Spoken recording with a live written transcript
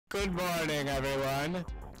Good morning, everyone.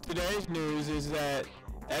 Today's news is that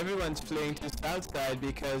everyone's fleeing to Southside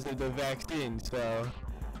because of the vaccine. So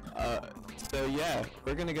yeah,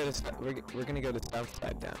 we're gonna go to we're gonna go to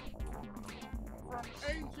Southside now. From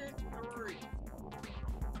Agent 3.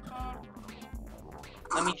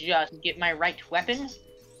 Let me just get my right weapons.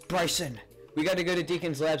 Bryson, we got to go to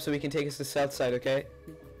Deacon's lab so he can take us to Southside. Okay?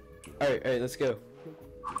 All right, let's go.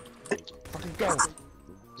 Fucking go.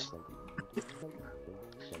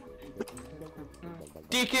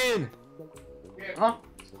 Deacon! Huh?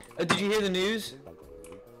 Did you hear the news?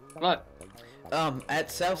 What?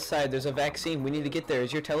 At Southside, there's a vaccine. We need to get there.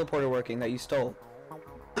 Is your teleporter working that you stole?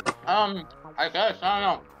 I guess. I don't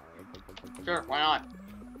know. Sure, why not?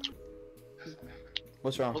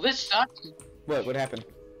 What's wrong? Well, this sucks. What happened?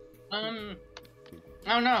 I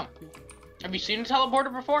don't know. Have you seen a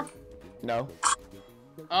teleporter before? No.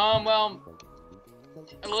 Well,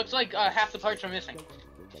 it looks like half the parts are missing.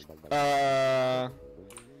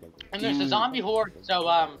 And there's a zombie horde,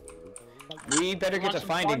 so, we better get to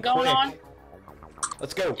finding going quick. on?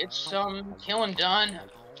 Let's go. It's, killing done.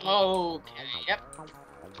 Okay, yep.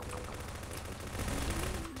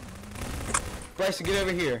 Bryson, get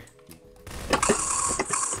over here.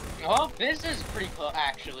 Oh, this is pretty cool,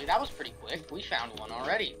 actually. That was pretty quick. We found one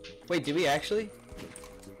already. Wait, did we actually?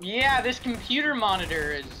 Yeah, this computer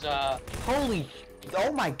monitor is, Holy...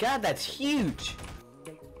 Oh my god, that's huge!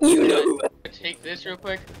 You know. Take this real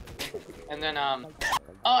quick. And then,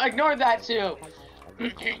 ignore that too.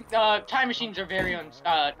 Time machines are very not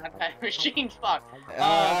time machines, fuck.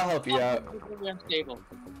 I'll help you out. Really unstable.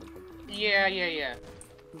 Yeah.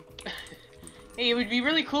 Hey, it would be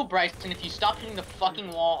really cool, Bryson, if you stopped hitting the fucking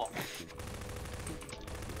wall.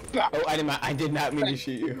 Oh, I did not mean to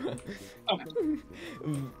shoot you.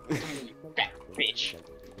 Fat bitch.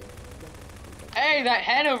 Hey, that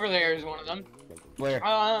head over there is one of them. Where?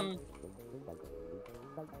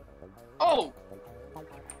 Oh!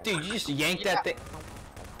 Dude, you just yanked that thing.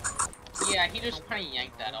 Yeah, he just kind of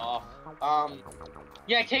yanked that off.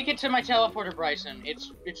 Yeah, take it to my teleporter, Bryson.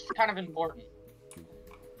 It's kind of important.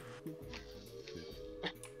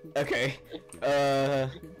 Okay.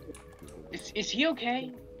 Is he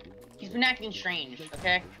okay? He's been acting strange,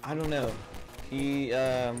 okay? I don't know. He,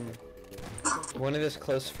 one of his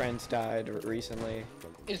close friends died recently.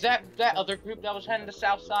 Is that other group that was heading to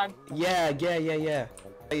Southside? Yeah.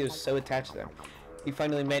 He was so attached to them. He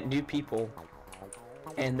finally met new people,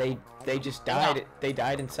 and they just died. Yeah. They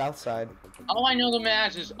died in Southside. All I know them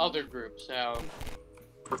as is other group, so...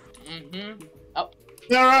 Oh.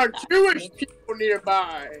 There are Jewish people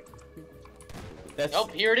nearby. That's... Oh,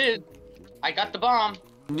 here it is. I got the bomb.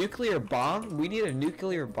 Nuclear bomb? We need a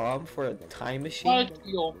nuclear bomb for a time machine?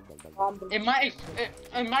 It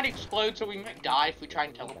might explode, so we might die if we try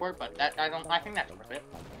and teleport, but I think that's worth it.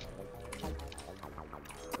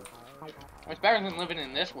 It's better than living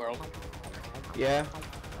in this world. Yeah.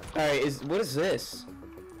 Alright, what is this?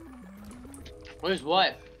 What is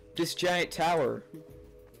what? This giant tower.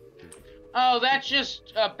 Oh, that's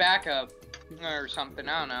just a backup or something.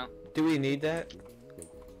 I don't know. Do we need that?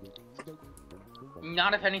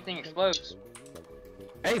 Not if anything explodes.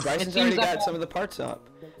 Hey, Bryson's already got some of the parts up.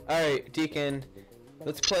 Alright, Deacon,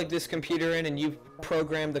 let's plug this computer in and you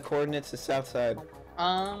program the coordinates to Southside.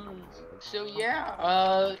 So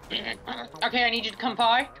yeah, okay, I need you to come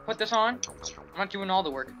by, put this on. I'm not doing all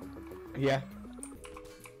the work. Yeah.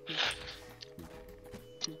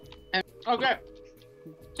 Okay.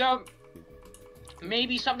 So,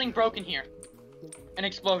 maybe something broke in here. And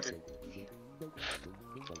exploded.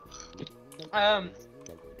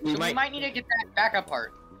 We might need to get that backup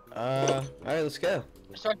part. Alright, let's go.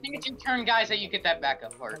 So I think it's your turn, guys, that you get that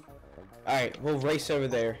backup part. Alright, we'll race over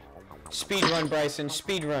there. Speed run, Bryson,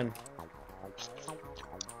 speed run.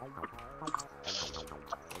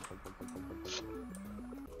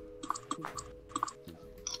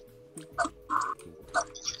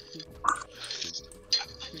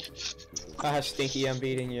 Ah, Stinky, I'm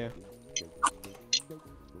beating you.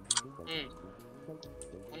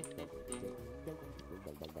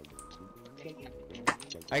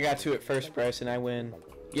 I got to it first, Bryson, I win.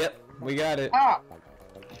 Yep, we got it. Ah!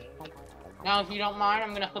 Now, if you don't mind,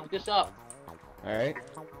 I'm gonna hook this up. Alright.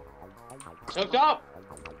 It's hooked up!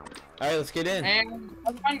 Alright, let's get in. And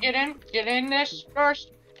everyone get in this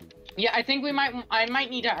first. Yeah, I think I might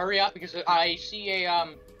need to hurry up because I see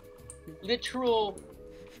a, literal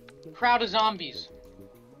crowd of zombies.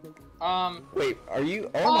 Wait, are you?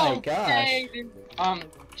 Oh my gosh.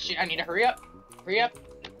 Shit, I need to hurry up. Hurry up.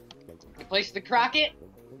 Replace the Crockett.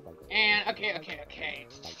 And, okay.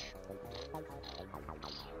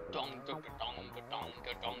 Dong, dong, dong, dong,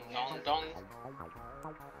 dong, dong, dong.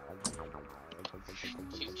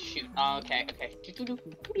 Shoot. Okay.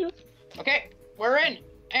 Okay, we're in.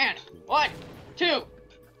 And 1, 2,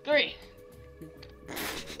 3.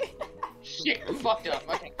 Shit, we fucked up.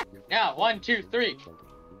 Okay. Now 1, 2, 3.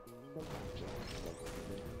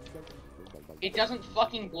 It doesn't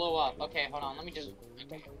fucking blow up. Okay, hold on. Let me just.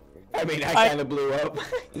 Okay. I mean, I kind of blew up.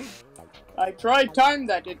 I tried time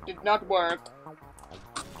that, it did not work.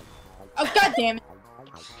 Oh, god damn it.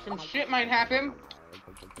 Some shit might happen.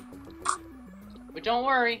 But don't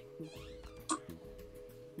worry.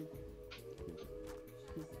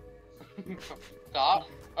 Stop.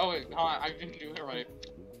 Oh wait, hold on. I didn't do it right.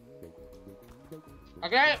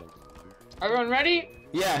 Okay. Everyone ready?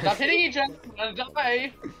 Yeah. Stop hitting each other. Let's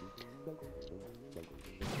die.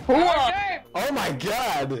 Okay. Oh my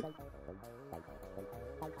god.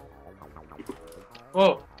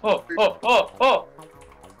 Oh.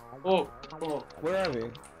 Where are we?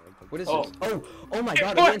 What is Oh. this? Oh my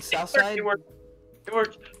god, are we in Southside? It worked.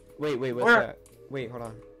 Wait, what's Where? that? Wait, hold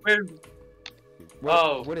on. Where?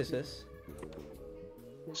 What is this?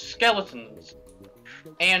 Skeletons.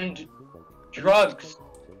 And drugs.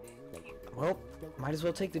 Well, might as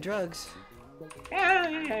well take the drugs.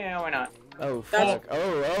 Yeah, why not? Oh fuck.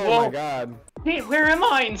 Oh Whoa. my god. Hey, where am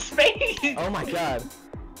I? In space? Oh my god.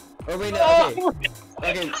 Oh wait, no, okay.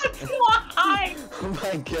 Okay. Why? Oh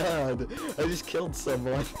my god. I just killed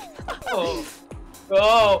someone.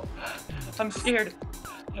 Oh, I'm scared.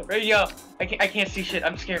 Radio, I can't see shit.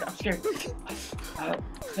 I'm scared. Oh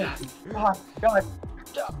god.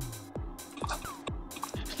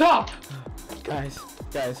 Stop. Guys,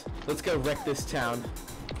 let's go wreck this town.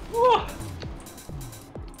 Oh.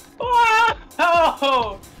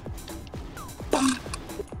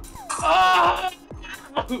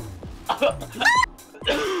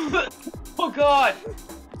 Oh god.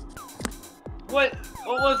 What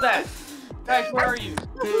was that? Guys, where are you?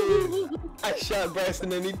 Dude, I shot Bryce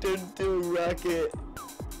and then he turned into a rocket.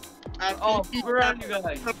 Oh, where are you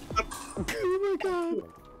guys? Oh my god.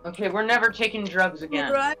 Okay, we're never taking drugs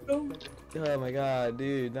again. Oh my god,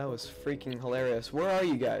 dude, that was freaking hilarious. Where are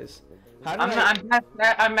you guys? How did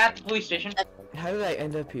I'm at the police station. How did I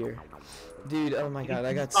end up here? Dude, oh my god,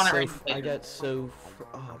 I got so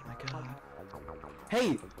oh my god.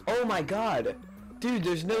 Hey, oh my god. Dude,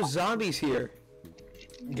 there's no zombies here.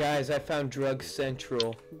 Guys, I found Drug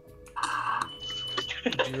Central.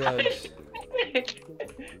 Drugs.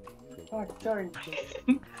 Oh, sorry.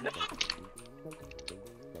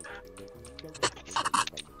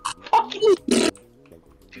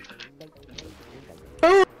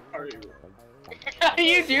 How do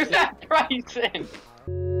you do that, Bryson?